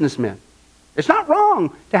businessmen. It's not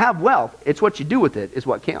wrong to have wealth. It's what you do with it is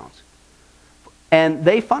what counts. And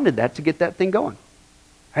they funded that to get that thing going.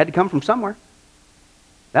 Had to come from somewhere.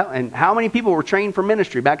 And how many people were trained for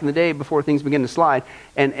ministry back in the day before things began to slide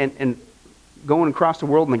and going across the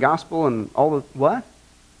world in the gospel and all the what?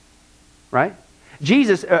 Right?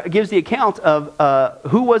 Jesus gives the account of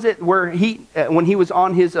who was it where he when he was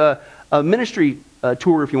on his ministry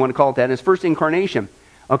tour, if you want to call it that, his first incarnation,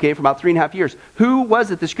 okay, for about 3.5 years. Who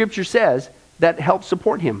was it the Scripture says that helped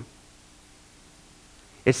support him?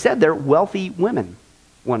 It said they're wealthy women,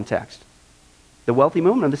 one text. The wealthy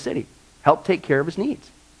women of the city helped take care of his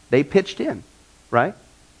needs. They pitched in, right?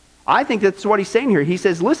 I think that's what he's saying here. He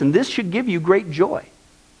says, listen, this should give you great joy.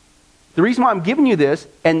 The reason why I'm giving you this,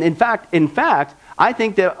 and in fact, I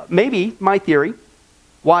think that maybe, my theory,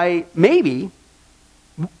 why maybe,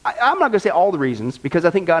 I'm not going to say all the reasons, because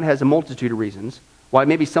I think God has a multitude of reasons why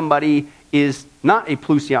maybe somebody is not a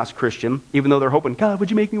plusios Christian, even though they're hoping, God, would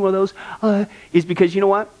you make me one of those? Is because, you know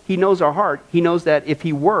what? He knows our heart. He knows that if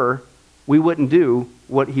He were, we wouldn't do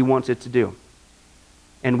what He wants it to do.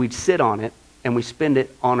 And we'd sit on it, and we spend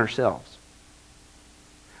it on ourselves.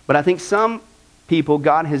 But I think some people,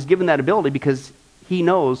 God has given that ability because He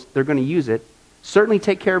knows they're going to use it. Certainly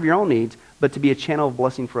take care of your own needs, but to be a channel of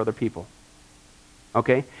blessing for other people.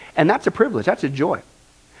 Okay? And that's a privilege. That's a joy.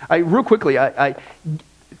 Real quickly,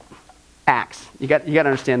 Acts. You got to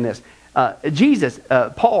understand this.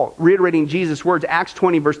 Paul, reiterating Jesus' words, Acts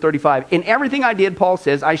 20, verse 35. In everything I did, Paul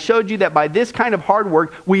says, I showed you that by this kind of hard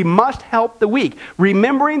work, we must help the weak.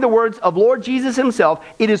 Remembering the words of Lord Jesus Himself,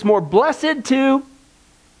 it is more blessed to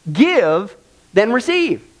give than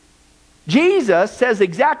receive. Jesus says the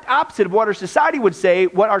exact opposite of what our society would say,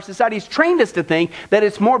 what our society has trained us to think, that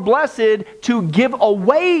it's more blessed to give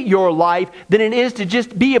away your life than it is to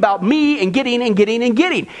just be about me and getting and getting and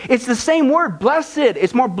getting. It's the same word, blessed.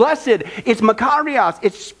 It's more blessed. It's makarios.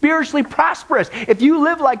 It's spiritually prosperous. If you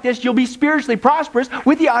live like this, you'll be spiritually prosperous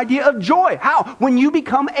with the idea of joy. How? When you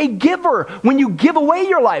become a giver, when you give away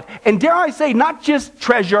your life. And dare I say, not just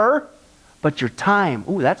treasure, but your time.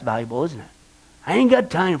 Ooh, that's valuable, isn't it? I ain't got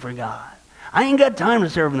time for God. I ain't got time to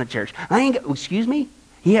serve in the church. Excuse me?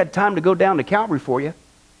 He had time to go down to Calvary for you.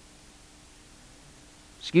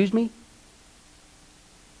 Excuse me?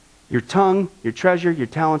 Your tongue, your treasure, your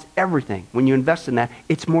talents, everything. When you invest in that,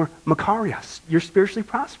 it's more makarios. You're spiritually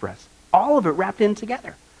prosperous. All of it wrapped in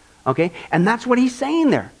together. Okay? And that's what he's saying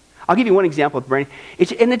there. I'll give you one example with Brandy.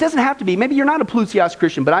 And it doesn't have to be, maybe you're not a Plusios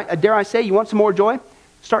Christian, but dare I say, you want some more joy?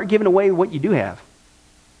 Start giving away what you do have.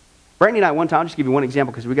 Brandy and I, one time, I'll just give you one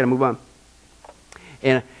example because we've got to move on.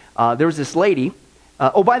 And there was this lady.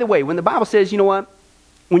 Oh, by the way, when the Bible says, you know what?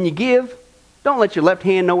 When you give, don't let your left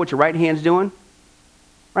hand know what your right hand's doing.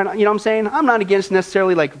 Right? You know what I'm saying? I'm not against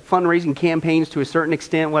necessarily like fundraising campaigns to a certain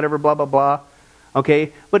extent, whatever, blah, blah, blah.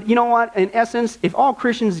 Okay? But you know what? In essence, if all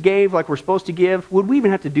Christians gave like we're supposed to give, would we even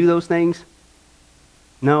have to do those things?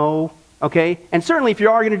 No. Okay? And certainly if you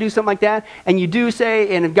are going to do something like that, and you do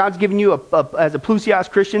say, and if God's given you as a Plusios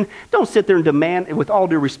Christian, don't sit there and demand, with all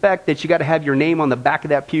due respect, that you got to have your name on the back of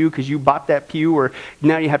that pew because you bought that pew, or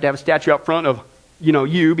now you have to have a statue out front of,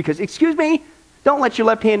 you, because, excuse me, don't let your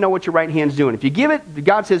left hand know what your right hand's doing. If you give it,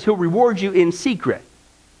 God says he'll reward you in secret.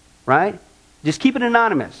 Right? Just keep it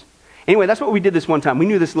anonymous. Anyway, that's what we did this one time. We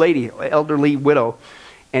knew this lady, elderly widow,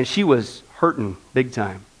 and she was hurting big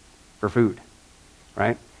time for food.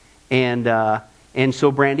 Right? And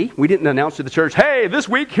so, Brandy, we didn't announce to the church, hey, this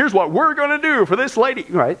week, here's what we're going to do for this lady.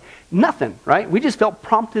 Right? Nothing. Right? We just felt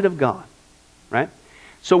prompted of God. Right?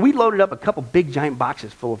 So we loaded up a couple big giant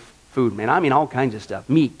boxes full of food, man. I mean, all kinds of stuff.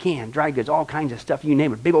 Meat, canned, dry goods, all kinds of stuff. You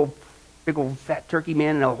name it. Big old fat turkey,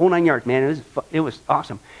 man, and a whole 9 yards, man. It was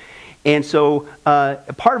awesome. And so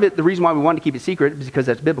part of it, the reason why we wanted to keep it secret is because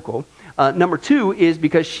that's biblical. Number two is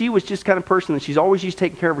because she was just kind of person that she's always used to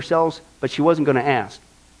taking care of herself, but she wasn't going to ask.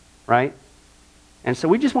 Right? And so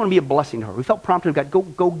we just want to be a blessing to her. We felt prompted, God,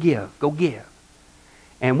 go give.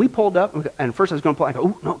 And we pulled up, and first I was going to pull, I go,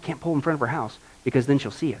 oh, no, can't pull in front of her house, because then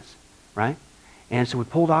she'll see us, right? And so we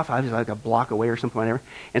pulled off, I was like a block away or something, whatever.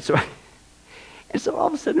 And so all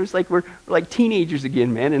of a sudden it was like we're like teenagers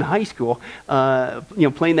again, man, in high school,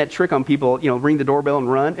 playing that trick on people, ring the doorbell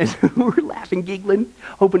and run. And so we're laughing, giggling,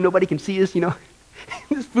 hoping nobody can see us,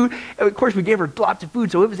 this food. And of course, we gave her lots of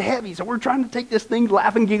food, so it was heavy. So we're trying to take this thing,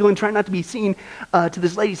 laughing, giggling, trying not to be seen to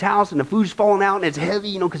this lady's house, and the food's falling out, and it's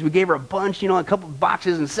heavy, because we gave her a bunch, a couple of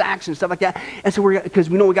boxes and sacks and stuff like that. And so because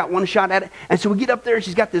we know we got one shot at it, and so we get up there, and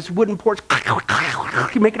she's got this wooden porch,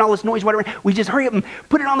 making all this noise, whatever. We just hurry up and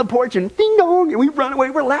put it on the porch, and ding dong, and we run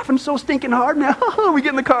away. We're laughing so stinking hard, man. We get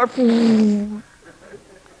in the car,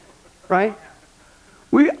 right?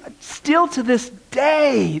 We still to this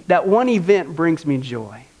day, that one event brings me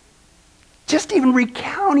joy. Just even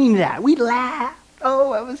recounting that, we laugh.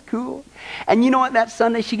 Oh, that was cool. And you know what? That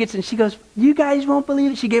Sunday she gets in, she goes, you guys won't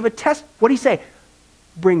believe it. She gave a test. What do you say?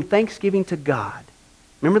 Bring thanksgiving to God.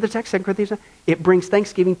 Remember the text, 2 Corinthians? It brings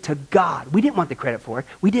thanksgiving to God. We didn't want the credit for it.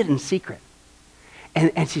 We did it in secret.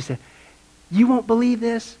 And she said, you won't believe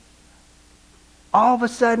this. All of a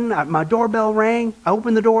sudden, my doorbell rang. I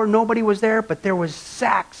opened the door. Nobody was there, but there was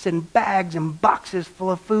sacks and bags and boxes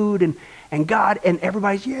full of food and God, and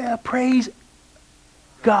everybody's, yeah, praise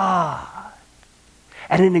God.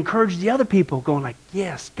 And it encouraged the other people going like,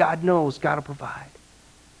 yes, God knows, God will provide.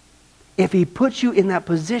 If he puts you in that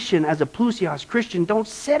position as a Plusios Christian, don't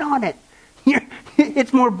sit on it.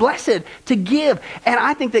 It's more blessed to give. And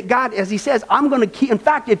I think that God, as he says, I'm going to keep, in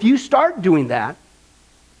fact, if you start doing that,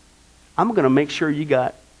 I'm going to make sure you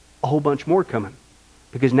got a whole bunch more coming.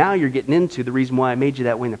 Because now you're getting into the reason why I made you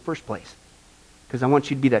that way in the first place. Because I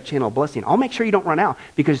want you to be that channel of blessing. I'll make sure you don't run out,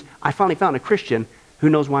 because I finally found a Christian who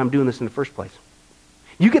knows why I'm doing this in the first place.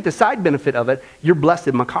 You get the side benefit of it. You're blessed,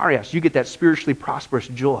 makarios. You get that spiritually prosperous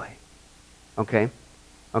joy. Okay?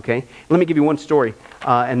 Okay? Let me give you one story,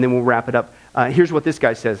 and then we'll wrap it up. Here's what this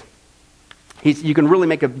guy says. You can really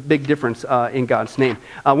make a big difference in God's name.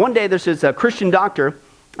 One day there's this Christian doctor.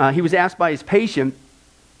 He was asked by his patient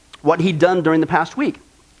what he'd done during the past week.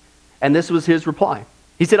 And this was his reply.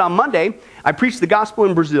 He said, on Monday, I preached the gospel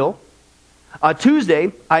in Brazil.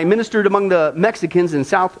 Tuesday, I ministered among the Mexicans in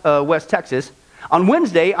southwest Texas. On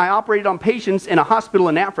Wednesday, I operated on patients in a hospital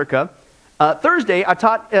in Africa. Thursday, I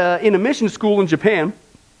taught in a mission school in Japan.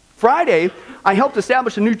 Friday, I helped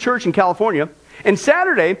establish a new church in California. And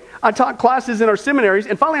Saturday, I taught classes in our seminaries.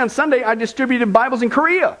 And finally, on Sunday, I distributed Bibles in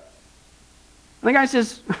Korea. And the guy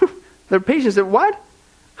says, the patient said, what?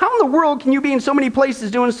 How in the world can you be in so many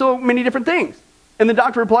places doing so many different things? And the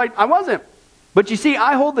doctor replied, I wasn't. But you see,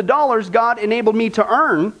 I hold the dollars God enabled me to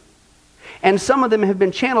earn, and some of them have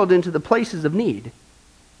been channeled into the places of need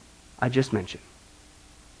I just mentioned.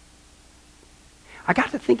 I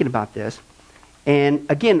got to thinking about this, and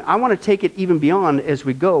again, I want to take it even beyond as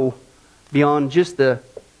we go beyond just the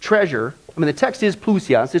treasure. I mean, the text is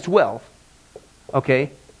plusias, it's wealth, okay?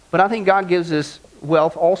 But I think God gives us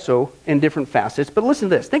wealth also in different facets. But listen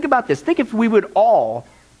to this. Think about this. Think if we would all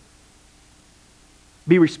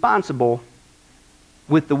be responsible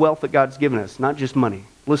with the wealth that God's given us, not just money.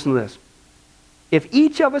 Listen to this. If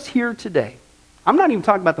each of us here today, I'm not even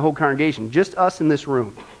talking about the whole congregation, just us in this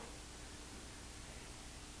room,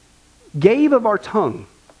 gave of our tongue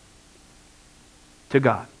to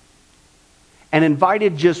God and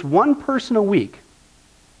invited just one person a week,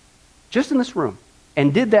 just in this room,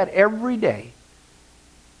 and did that every day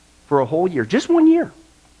for a whole year, just 1 year,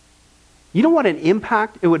 you know what an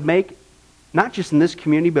impact it would make, not just in this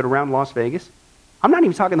community, but around Las Vegas? I'm not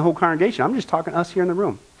even talking the whole congregation. I'm just talking us here in the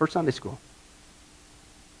room for Sunday school.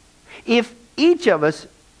 If each of us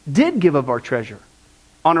did give of our treasure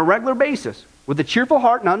on a regular basis with a cheerful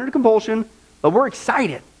heart, not under compulsion, but we're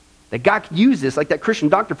excited that God could use this, like that Christian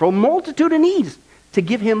doctor, for a multitude of needs to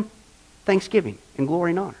give him thanksgiving and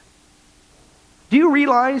glory and honor. Do you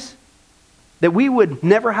realize that we would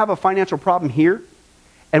never have a financial problem here?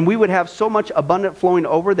 And we would have so much abundant flowing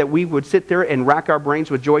over that we would sit there and rack our brains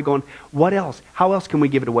with joy going, what else? How else can we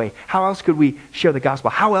give it away? How else could we share the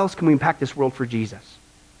gospel? How else can we impact this world for Jesus?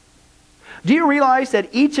 Do you realize that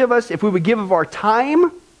each of us, if we would give of our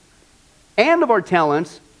time and of our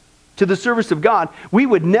talents to the service of God, we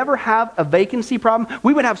would never have a vacancy problem?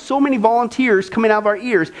 We would have so many volunteers coming out of our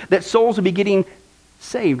ears that souls would be getting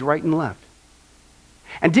saved right and left.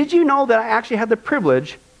 And did you know that I actually had the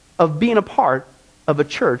privilege of being a part of a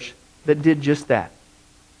church that did just that?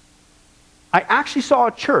 I actually saw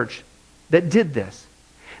a church that did this.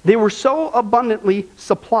 They were so abundantly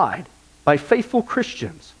supplied by faithful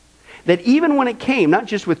Christians that even when it came, not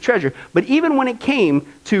just with treasure, but even when it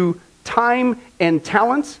came to time and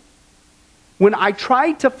talents, when I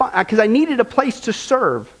tried to find, because I needed a place to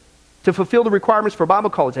serve, to fulfill the requirements for Bible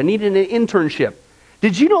college, I needed an internship.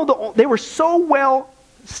 Did you know they were so well,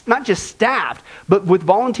 not just staffed, but with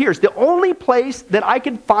volunteers? The only place that I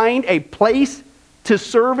could find a place to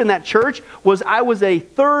serve in that church was I was a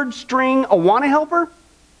third string Awana helper.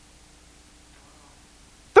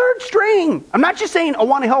 Third string. I'm not just saying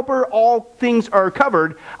Awana helper, all things are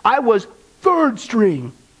covered. I was third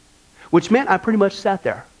string, which meant I pretty much sat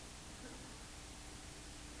there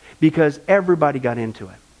because everybody got into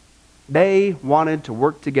it. They wanted to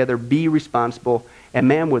work together, be responsible, and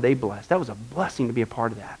man, were they blessed. That was a blessing to be a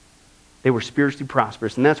part of that. They were spiritually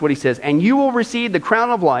prosperous, and that's what he says. And you will receive the crown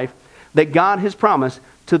of life that God has promised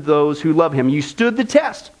to those who love him. You stood the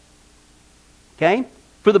test. Okay?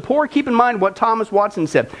 For the poor, keep in mind what Thomas Watson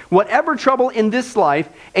said. Whatever trouble in this life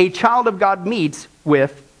a child of God meets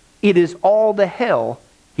with, it is all the hell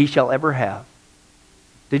he shall ever have.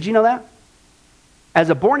 Did you know that? As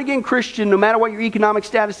a born-again Christian, no matter what your economic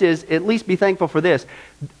status is, at least be thankful for this.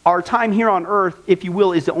 Our time here on earth, if you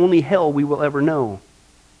will, is the only hell we will ever know.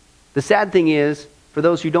 The sad thing is, for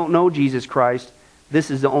those who don't know Jesus Christ, this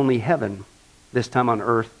is the only heaven, this time on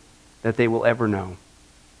earth, that they will ever know,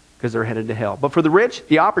 because they're headed to hell. But for the rich,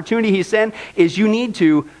 the opportunity he sent is you need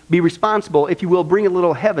to be responsible, if you will, bring a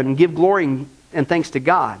little heaven and give glory and thanks to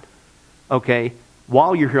God, okay,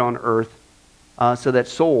 while you're here on earth, so that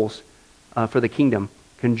souls for the kingdom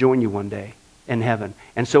can join you one day in heaven.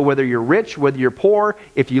 And so whether you're rich, whether you're poor,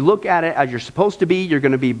 if you look at it as you're supposed to be, you're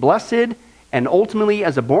going to be blessed. And ultimately,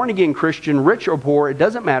 as a born-again Christian, rich or poor, it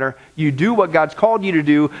doesn't matter. You do what God's called you to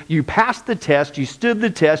do. You passed the test. You stood the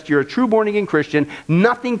test. You're a true born-again Christian.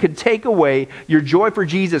 Nothing could take away your joy for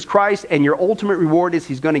Jesus Christ. And your ultimate reward is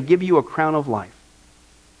he's going to give you a crown of life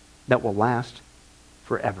that will last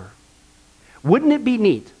forever. Wouldn't it be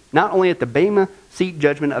neat, not only at the Bema seat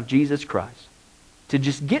judgment of Jesus Christ, to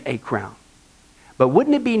just get a crown, but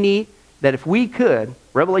wouldn't it be neat that if we could,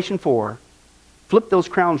 Revelation 4, flip those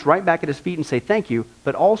crowns right back at his feet and say thank you,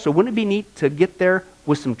 but also wouldn't it be neat to get there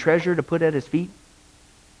with some treasure to put at his feet?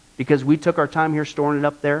 Because we took our time here storing it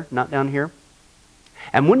up there, not down here.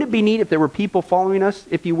 And wouldn't it be neat if there were people following us,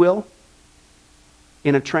 if you will,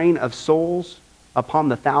 in a train of souls upon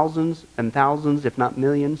the thousands and thousands, if not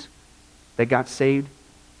millions, that got saved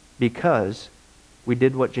because we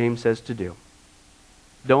did what James says to do.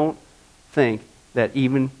 Don't think that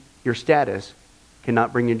even your status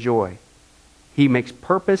cannot bring you joy. He makes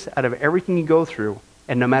purpose out of everything you go through,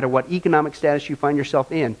 and no matter what economic status you find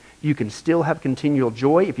yourself in, you can still have continual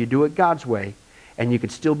joy if you do it God's way, and you can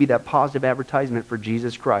still be that positive advertisement for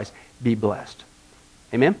Jesus Christ. Be blessed.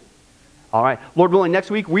 Amen? All right. Lord willing,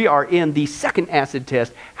 next week we are in the second acid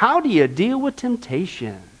test. How do you deal with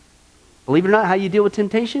temptation? Believe it or not, how you deal with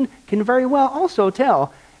temptation can very well also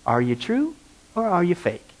tell, are you true or are you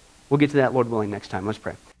fake? We'll get to that, Lord willing, next time. Let's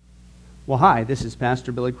pray. Well, hi, this is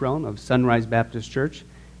Pastor Billy Crone of Sunrise Baptist Church,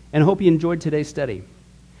 and I hope you enjoyed today's study.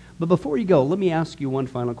 But before you go, let me ask you one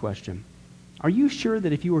final question. Are you sure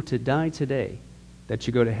that if you were to die today, that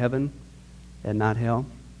you go to heaven and not hell?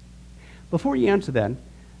 Before you answer that,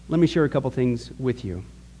 let me share a couple things with you.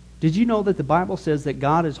 Did you know that the Bible says that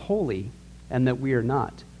God is holy and that we are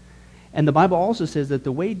not? And the Bible also says that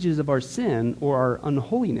the wages of our sin or our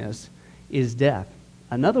unholiness is death.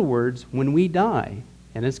 In other words, when we die,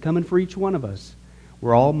 and it's coming for each one of us,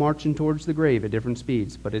 we're all marching towards the grave at different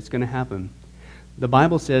speeds, but it's going to happen. The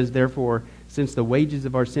Bible says, therefore, since the wages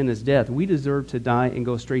of our sin is death, we deserve to die and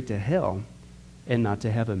go straight to hell and not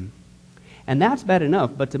to heaven. And that's bad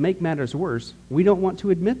enough, but to make matters worse, we don't want to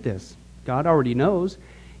admit this. God already knows.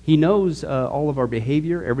 He knows all of our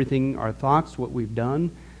behavior, everything, our thoughts, what we've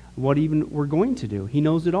done, what even we're going to do. He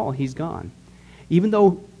knows it all. He's gone. Even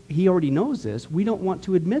though He already knows this, we don't want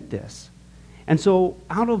to admit this. And so,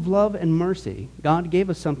 out of love and mercy, God gave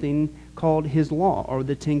us something called His law, or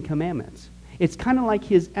the Ten Commandments. It's kind of like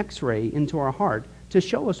His x-ray into our heart to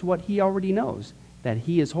show us what He already knows, that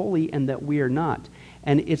He is holy and that we are not.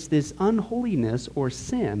 And it's this unholiness or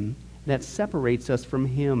sin that separates us from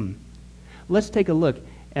Him. Let's take a look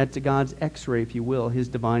at God's x-ray, if you will, His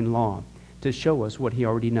divine law, to show us what He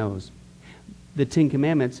already knows. The Ten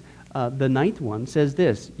Commandments, the ninth one, says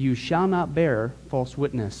this: you shall not bear false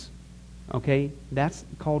witness. Okay? That's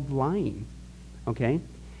called lying. Okay?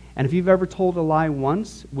 And if you've ever told a lie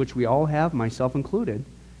once, which we all have, myself included,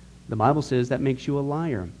 the Bible says that makes you a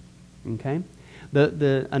liar. Okay?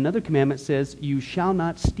 Another commandment says, you shall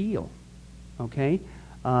not steal. Okay?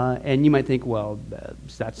 And you might think, well,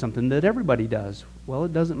 that's something that everybody does. Well,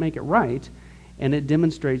 it doesn't make it right, and it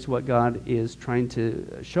demonstrates what God is trying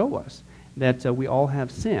to show us, that we all have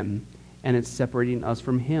sin, and it's separating us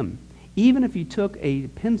from Him. Even if you took a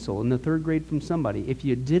pencil in the third grade from somebody, if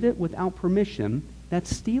you did it without permission,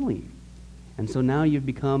 that's stealing. And so now you've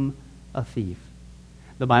become a thief.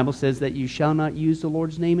 The Bible says that you shall not use the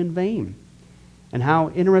Lord's name in vain. And how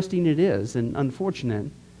interesting it is and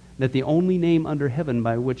unfortunate that the only name under heaven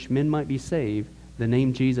by which men might be saved, the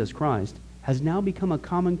name Jesus Christ, has now become a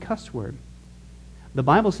common cuss word. The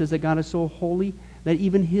Bible says that God is so holy that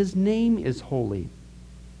even His name is holy.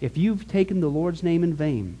 If you've taken the Lord's name in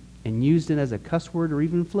vain and used it as a cuss word or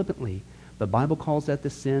even flippantly, the Bible calls that the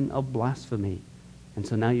sin of blasphemy. And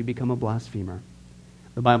so now you become a blasphemer.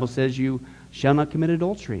 The Bible says you shall not commit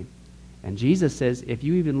adultery. And Jesus says if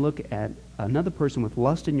you even look at another person with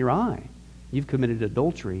lust in your eye, you've committed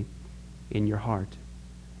adultery in your heart.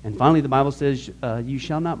 And finally, the Bible says you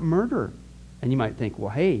shall not murder. And you might think, well,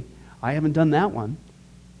 hey, I haven't done that one.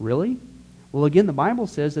 Really? Well, again, the Bible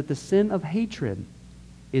says that the sin of hatred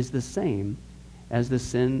is the same as the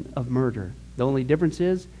sin of murder. The only difference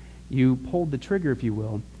is you pulled the trigger, if you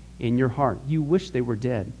will, in your heart. You wish they were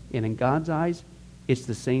dead. And in God's eyes, it's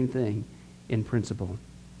the same thing in principle.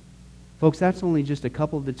 Folks, that's only just a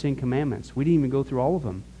couple of the Ten Commandments. We didn't even go through all of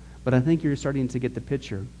them. But I think you're starting to get the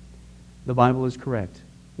picture. The Bible is correct.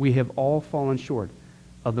 We have all fallen short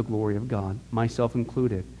of the glory of God, myself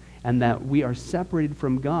included, and that we are separated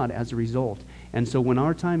from God as a result. And so when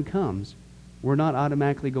our time comes, we're not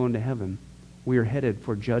automatically going to heaven. We are headed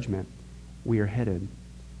for judgment. We are headed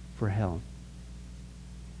for hell.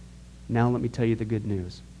 Now let me tell you the good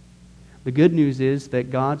news. The good news is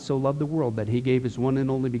that God so loved the world that He gave His one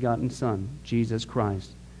and only begotten Son, Jesus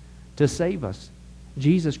Christ, to save us.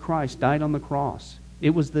 Jesus Christ died on the cross.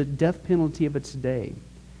 It was the death penalty of its day.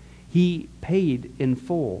 He paid in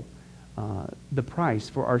full the price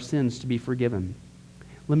for our sins to be forgiven.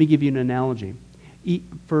 Let me give you an analogy.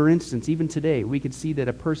 For instance, even today, we could see that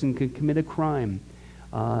a person could commit a crime.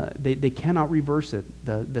 They cannot reverse it.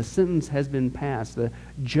 The sentence has been passed. The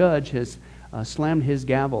judge has slammed his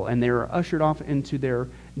gavel, and they are ushered off into their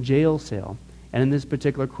jail cell. And in this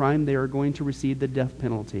particular crime, they are going to receive the death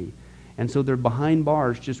penalty. And so they're behind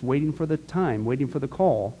bars just waiting for the time, waiting for the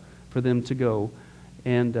call for them to go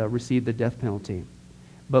and receive the death penalty.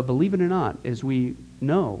 But believe it or not, as we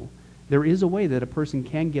know, there is a way that a person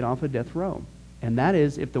can get off a death row. And that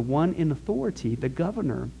is if the one in authority, the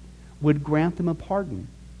governor, would grant them a pardon.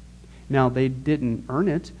 Now, they didn't earn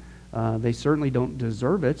it. They certainly don't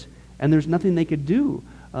deserve it. And there's nothing they could do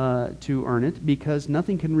to earn it, because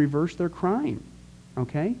nothing can reverse their crime.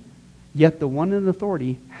 Okay? Yet the one in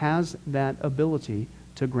authority has that ability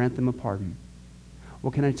to grant them a pardon.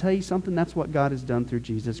 Well, can I tell you something? That's what God has done through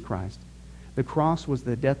Jesus Christ. The cross was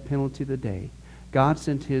the death penalty of the day. God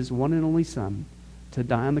sent his one and only Son to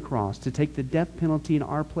die on the cross, to take the death penalty in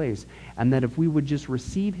our place, and that if we would just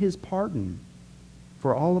receive his pardon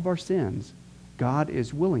for all of our sins, God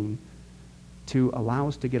is willing to allow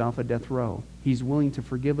us to get off a death row. He's willing to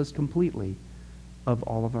forgive us completely of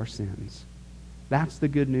all of our sins. That's the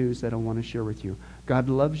good news that I want to share with you. God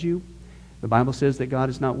loves you. The Bible says that God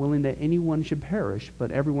is not willing that anyone should perish,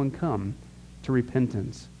 but everyone come to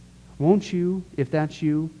repentance. Won't you, if that's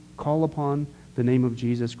you, call upon the name of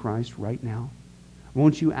Jesus Christ right now?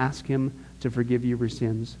 Won't you ask him to forgive you your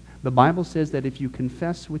sins? The Bible says that if you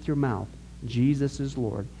confess with your mouth Jesus is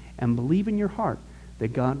Lord and believe in your heart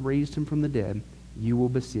that God raised him from the dead, you will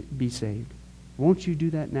be saved. Won't you do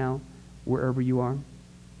that now, wherever you are?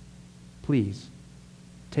 Please,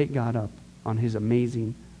 take God up on his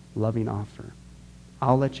amazing, loving offer.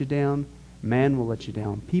 I'll let you down. Man will let you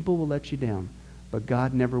down. People will let you down. But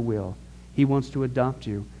God never will. He wants to adopt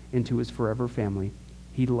you into his forever family.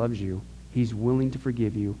 He loves you. He's willing to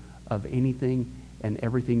forgive you of anything and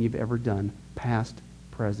everything you've ever done, past,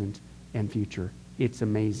 present, and future. It's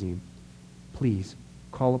amazing. Please,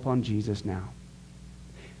 call upon Jesus now.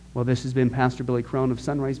 Well, this has been Pastor Billy Crone of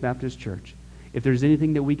Sunrise Baptist Church. If there's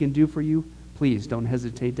anything that we can do for you, please don't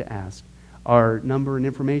hesitate to ask. Our number and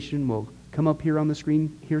information will come up here on the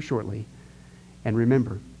screen here shortly. And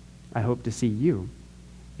remember, I hope to see you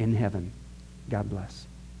in heaven. God bless.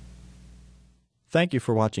 Thank you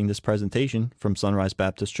for watching this presentation from Sunrise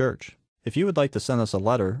Baptist Church. If you would like to send us a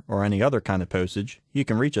letter or any other kind of postage, you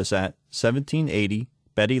can reach us at 1780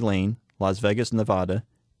 Betty Lane, Las Vegas, Nevada,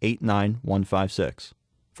 89156.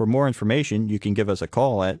 For more information, you can give us a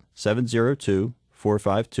call at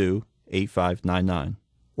 702-452-8599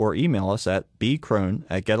 or email us at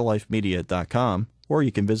bcrone@getalifemedia.com, or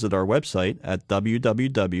you can visit our website at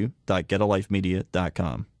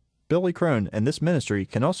www.getalifemedia.com. Billy Crone and this ministry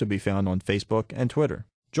can also be found on Facebook and Twitter.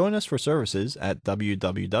 Join us for services at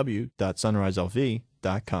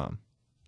www.sunriselv.com.